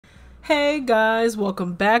Hey guys,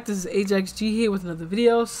 welcome back. This is AjaxG here with another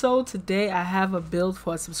video. So today I have a build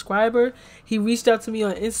for a subscriber. He reached out to me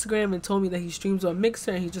on Instagram and told me that he streams on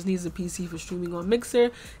Mixer and he just needs a PC for streaming on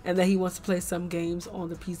Mixer and that he wants to play some games on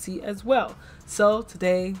the PC as well. So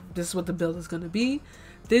today this is what the build is going to be.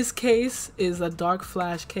 This case is a dark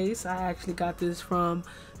flash case. I actually got this from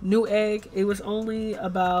Newegg. It was only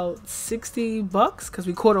about 60 bucks because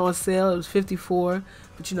we caught it on sale. It was 54,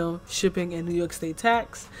 but you know, shipping and New York State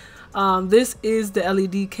tax. This is the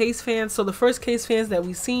LED case fans. So the first case fans that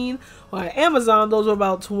we seen on Amazon, those were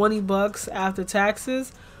about 20 bucks after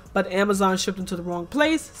taxes, but Amazon shipped them to the wrong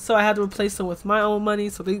place, so I had to replace them with my own money.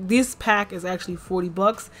 So this pack is actually 40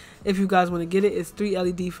 bucks. If you guys want to get it, it's 3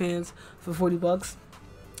 LED fans for 40 bucks.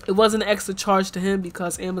 It wasn't an extra charge to him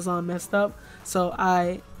because Amazon messed up, so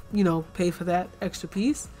I, pay for that extra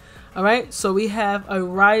piece. Alright, so we have a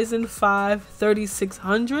Ryzen 5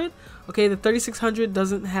 3600. Okay, the 3600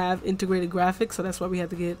 doesn't have integrated graphics, so that's why we had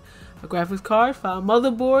to get a graphics card. For our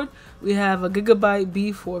motherboard, we have a Gigabyte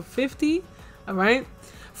B450. Alright,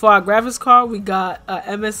 for our graphics card, we got a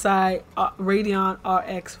MSI Radeon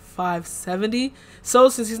RX 570. So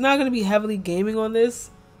since he's not going to be heavily gaming on this,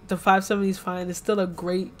 the 570 is fine. It's still a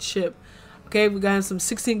great chip. Okay, we got some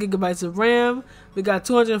 16 gigabytes of RAM. We got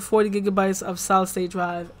 240 gigabytes of solid state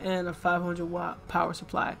drive and a 500 watt power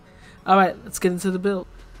supply. Alright, let's get into the build.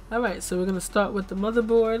 Alright, so we're going to start with the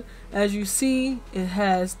motherboard. As you see, it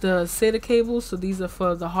has the SATA cables, so these are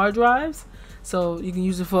for the hard drives. So you can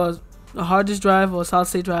use it for a hard disk drive or a solid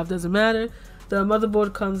state drive, doesn't matter. The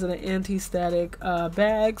motherboard comes in an anti-static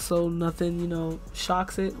bag, so nothing,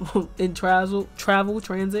 shocks it in transit.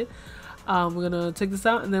 We're gonna take this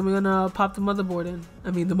out and then we're gonna pop the motherboard in.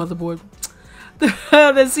 The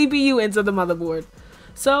CPU into the motherboard.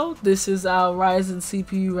 So this is our Ryzen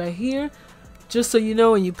CPU right here. Just so you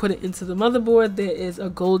know, when you put it into the motherboard, there is a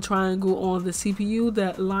gold triangle on the CPU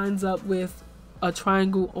that lines up with a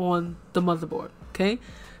triangle on the motherboard. Okay,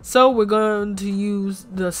 so we're going to use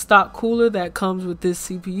the stock cooler that comes with this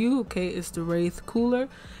CPU. Okay, it's the Wraith cooler.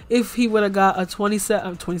 If he would have got a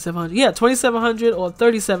 2700 or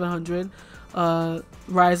 3700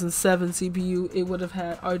 Ryzen 7 CPU, it would have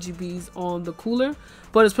had RGBs on the cooler,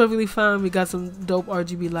 but it's perfectly fine. We got some dope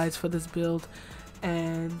RGB lights for this build,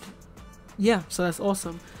 and yeah, so that's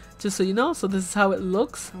awesome. Just so you know, so this is how it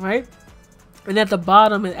looks, right? And at the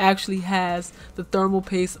bottom, it actually has the thermal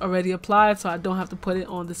paste already applied, so I don't have to put it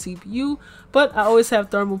on the CPU, but I always have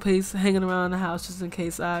thermal paste hanging around the house just in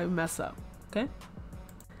case I mess up. Okay,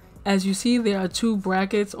 as you see, there are 2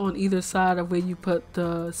 brackets on either side of where you put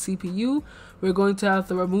the CPU. We're going to have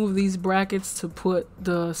to remove these brackets to put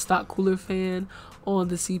the stock cooler fan on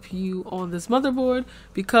the CPU on this motherboard,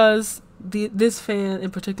 because this fan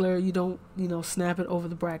in particular, you don't snap it over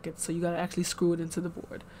the brackets, so you got to actually screw it into the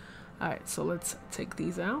board. Alright, so let's take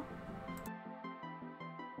these out.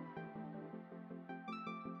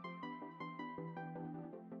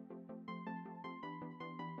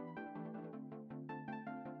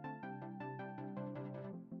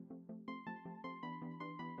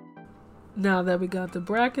 Now that we got the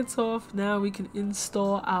brackets off, now we can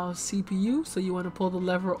install our CPU. So you want to pull the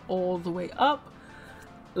lever all the way up.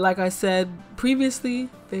 Like I said previously,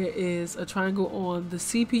 there is a triangle on the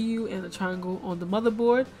CPU and a triangle on the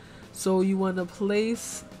motherboard. So you want to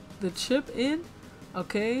place the chip in,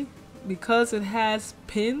 okay? Because it has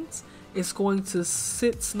pins, it's going to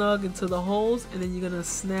sit snug into the holes, and then you're going to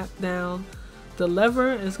snap down the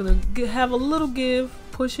lever, and it's going to have a little give,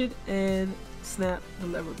 push it, and snap the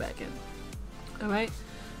lever back in. Alright,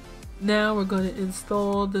 now we're going to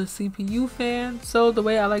install the CPU fan. So the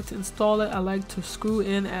way I like to install it, I like to screw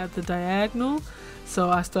in at the diagonal. So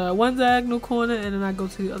I start at one diagonal corner and then I go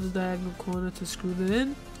to the other diagonal corner to screw it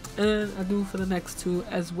in. And I do for the next 2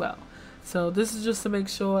 as well. So this is just to make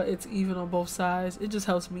sure it's even on both sides. It just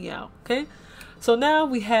helps me out. Okay, so now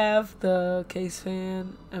we have the case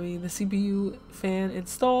fan, the CPU fan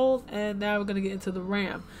installed, and now we're going to get into the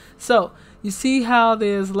RAM. So you see how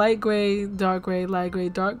there's light gray, dark gray, light gray,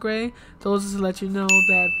 dark gray. Those is to let you know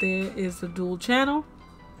that there is the dual channel.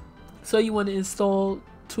 So you want to install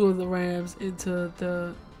 2 of the RAMs into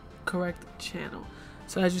the correct channel.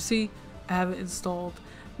 So as you see, I have it installed.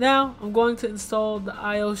 Now I'm going to install the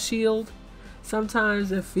IO shield.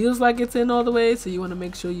 Sometimes it feels like it's in all the way, so you want to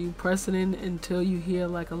make sure you press it in until you hear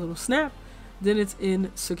like a little snap. Then it's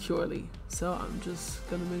in securely. So I'm just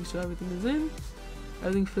going to make sure everything is in.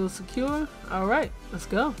 Everything feels secure. Alright, let's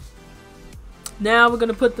go. Now we're going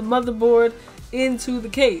to put the motherboard into the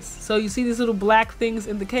case. So you see these little black things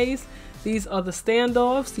in the case. These are the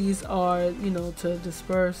standoffs. These are, to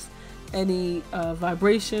disperse any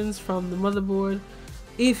vibrations from the motherboard.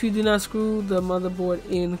 If you do not screw the motherboard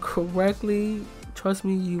in correctly, trust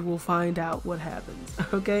me, you will find out what happens.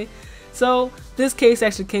 Okay, so this case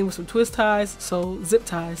actually came with some twist ties, so zip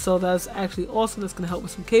ties, so that's actually awesome. That's going to help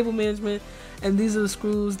with some cable management. And these are the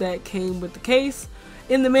screws that came with the case.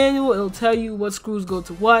 In the manual, it'll tell you what screws go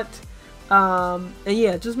to what. And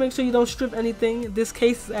yeah, just make sure you don't strip anything. This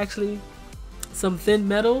case is actually some thin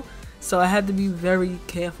metal, so I had to be very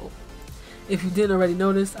careful. If you didn't already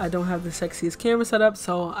notice, I don't have the sexiest camera set up,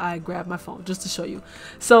 so I grabbed my phone just to show you.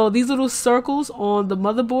 So these little circles on the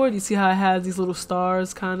motherboard, you see how it has these little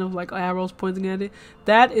stars, kind of like arrows pointing at it?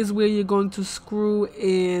 That is where you're going to screw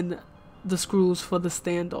in the screws for the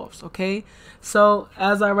standoffs, okay? So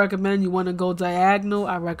as I recommend, you want to go diagonal.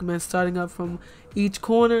 I recommend starting up from each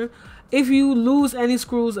corner. If you lose any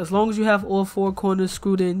screws, as long as you have all 4 corners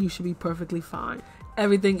screwed in, you should be perfectly fine.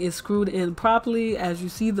 Everything is screwed in properly. As you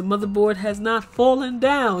see, the motherboard has not fallen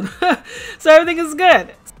down. So everything is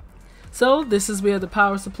good. So this is where the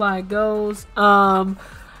power supply goes. I'm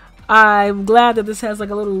glad that this has like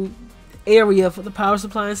a little area for the power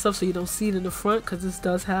supply and stuff, so you don't see it in the front, because this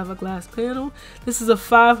does have a glass panel. This is a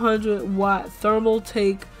 500-watt thermal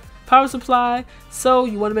take power supply, so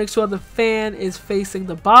you want to make sure the fan is facing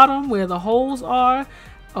the bottom where the holes are.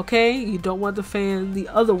 Okay, you don't want the fan the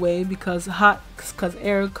other way because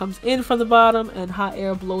air comes in from the bottom and hot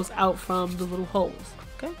air blows out from the little holes.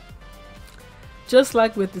 Okay, just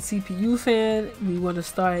like with the CPU fan, we want to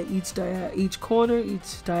start at each corner,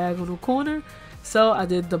 each diagonal corner. So I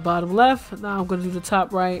did the bottom left. Now I'm going to do the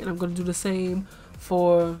top right, and I'm going to do the same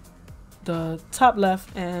for the top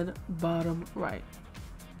left and bottom right.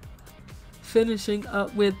 Finishing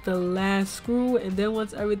up with the last screw, and then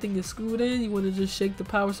once everything is screwed in, you want to just shake the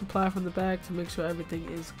power supply from the back to make sure everything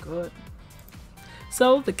is good.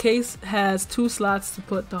 So the case has 2 slots to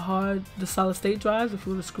put the solid state drives if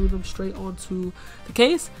you want to screw them straight onto the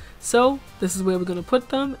case. So this is where we're going to put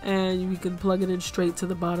them, and we can plug it in straight to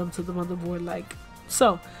the bottom to the motherboard like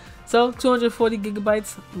so. So 240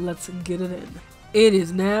 gigabytes, let's get it in. It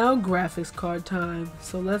is now graphics card time.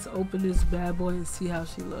 So let's open this bad boy and see how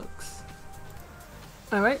she looks.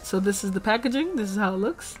 Alright, so this is the packaging. This is how it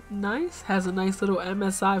looks. Nice. Has a nice little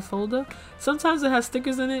MSI folder. Sometimes it has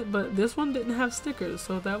stickers in it, but this one didn't have stickers,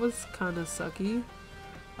 so that was kind of sucky.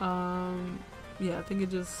 Yeah, I think it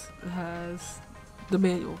just has the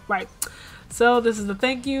manual. Right. So this is the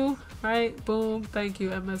thank you. Right. Boom. Thank you,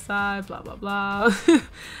 MSI. Blah, blah, blah.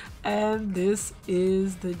 And this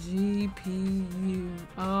is the GPU.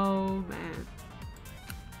 Oh, man.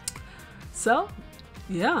 So,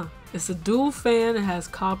 yeah. It's a dual fan. It has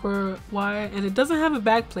copper wire, and it doesn't have a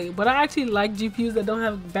back plate. But I actually like GPUs that don't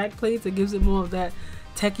have back plates. It gives it more of that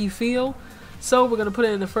techie feel. So we're gonna put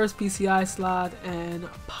it in the first PCI slot and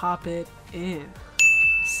pop it in.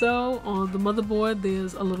 So on the motherboard,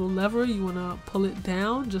 there's a little lever. You wanna pull it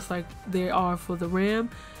down just like they are for the RAM,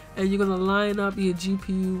 and you're gonna line up your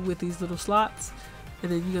GPU with these little slots,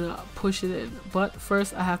 and then you're gonna push it in. But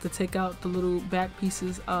first I have to take out the little back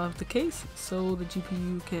pieces of the case so the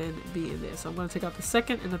GPU can be in there. So I'm gonna take out the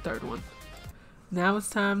second and the third one. Now it's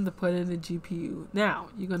time to put in the GPU. Now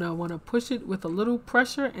you're gonna wanna push it with a little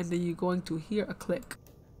pressure, and then you're going to hear a click.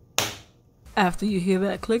 After you hear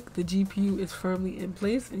that click, the GPU is firmly in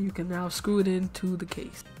place, and you can now screw it into the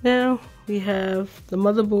case. Now we have the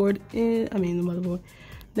motherboard in,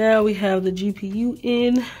 now we have the GPU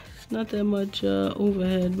in. Not that much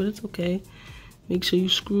overhead, but it's okay. Make sure you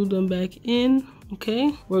screw them back in.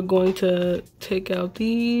 Okay, we're going to take out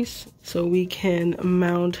these so we can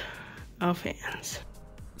mount our fans.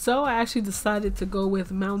 So I actually decided to go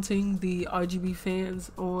with mounting the RGB fans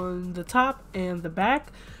on the top and the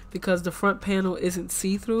back, because the front panel isn't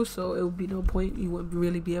see-through, so it would be no point. You wouldn't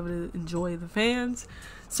really be able to enjoy the fans.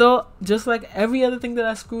 So just like every other thing that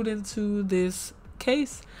I screwed into this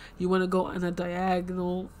case, you want to go on a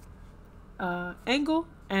diagonal angle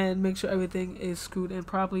and make sure everything is screwed in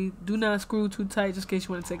properly. Do not screw too tight just in case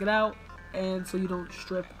you want to take it out, and so you don't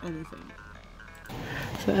strip anything.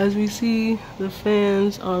 So as we see, the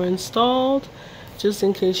fans are installed, just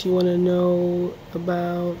in case you want to know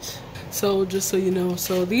about. So just so you know,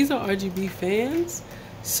 so these are RGB fans.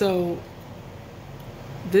 So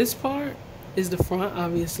this part is the front,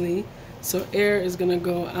 obviously. So air is gonna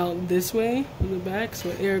go out this way from the back, so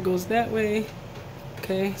air goes that way.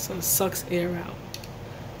 Okay, so it sucks air out.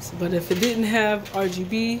 So, but if it didn't have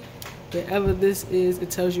RGB, wherever this is, it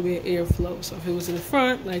tells you where air flows. So if it was in the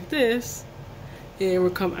front like this, air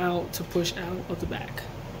would come out to push out of the back.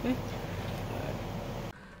 Okay.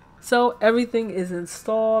 So everything is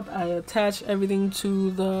installed. I attached everything to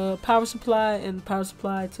the power supply and power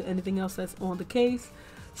supply to anything else that's on the case.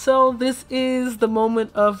 So this is the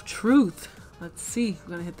moment of truth. Let's see.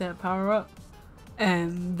 I'm gonna hit that power up.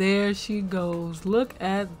 And there she goes. Look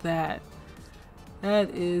at that. That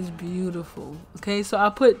is beautiful. Okay, so I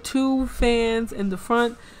put 2 fans in the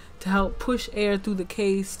front to help push air through the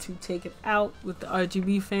case to take it out with the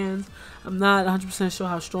RGB fans. I'm not 100% sure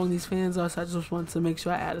how strong these fans are, so I just wanted to make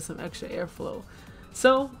sure I added some extra airflow.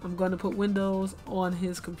 So I'm going to put Windows on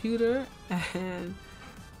his computer, and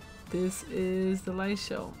this is the light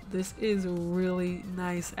show. This is really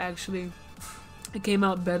nice, actually. It came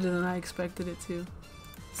out better than I expected it to.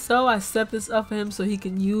 So I set this up for him so he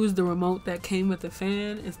can use the remote that came with the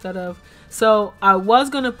fan instead of... So I was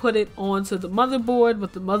going to put it onto the motherboard,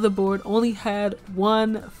 but the motherboard only had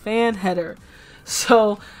 1 fan header.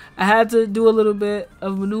 So I had to do a little bit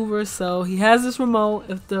of maneuver. So he has this remote.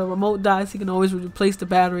 If the remote dies, he can always replace the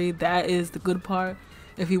battery. That is the good part.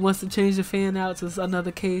 If he wants to change the fan out to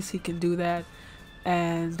another case, he can do that.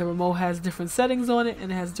 And the remote has different settings on it,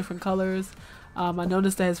 and it has different colors. I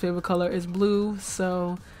noticed that his favorite color is blue,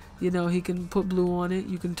 so you know he can put blue on it.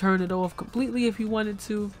 You can turn it off completely if you wanted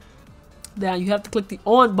to. Now you have to click the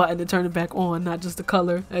on button to turn it back on, not just the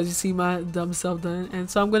color, as you see my dumb self done. And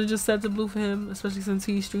so I'm going to just set the blue for him, especially since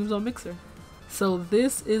he streams on Mixer. So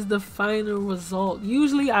this is the final result.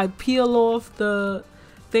 Usually I peel off the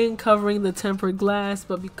thing covering the tempered glass,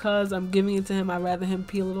 but because I'm giving it to him, I'd rather him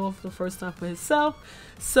peel it off the first time for himself,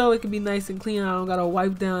 so it can be nice and clean. I don't gotta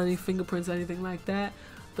wipe down any fingerprints or anything like that.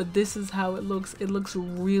 But this is how it looks. It looks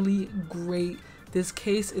really great. This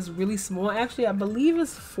case is really small. Actually, I believe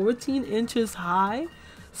it's 14 inches high,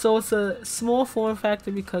 so it's a small form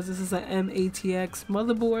factor because this is an MATX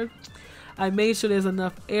motherboard. I made sure there's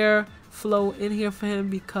enough air flow in here for him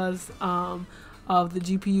because of the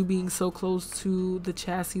GPU being so close to the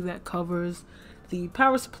chassis that covers the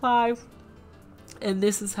power supply. And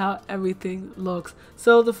this is how everything looks.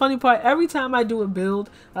 So the funny part, every time I do a build,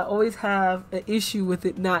 I always have an issue with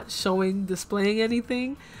it not displaying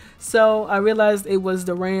anything. So I realized it was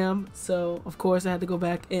the RAM. So of course I had to go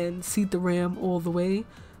back and seat the RAM all the way,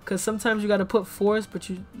 because sometimes you got to put force, but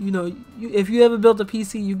you know, if you ever built a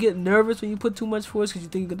PC, you get nervous when you put too much force because you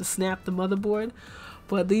think you're gonna snap the motherboard.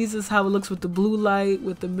 But these is how it looks with the blue light,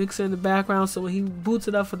 with the mixer in the background. So when he boots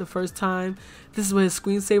it up for the first time, this is what his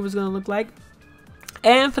screensaver is gonna look like.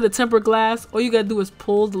 And for the tempered glass, all you gotta do is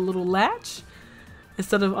pull the little latch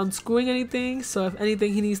instead of unscrewing anything. So if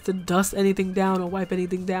anything, he needs to dust anything down or wipe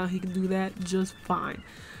anything down, he can do that just fine.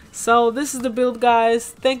 So this is the build, guys.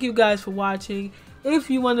 Thank you guys for watching. If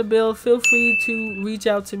you want to build, feel free to reach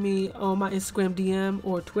out to me on my Instagram DM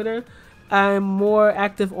or Twitter. I'm more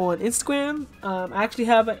active on Instagram. I actually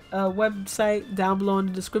have a website down below in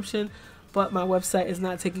the description, but my website is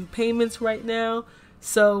not taking payments right now.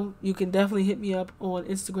 So you can definitely hit me up on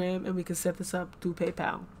Instagram and we can set this up through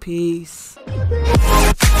PayPal. Peace.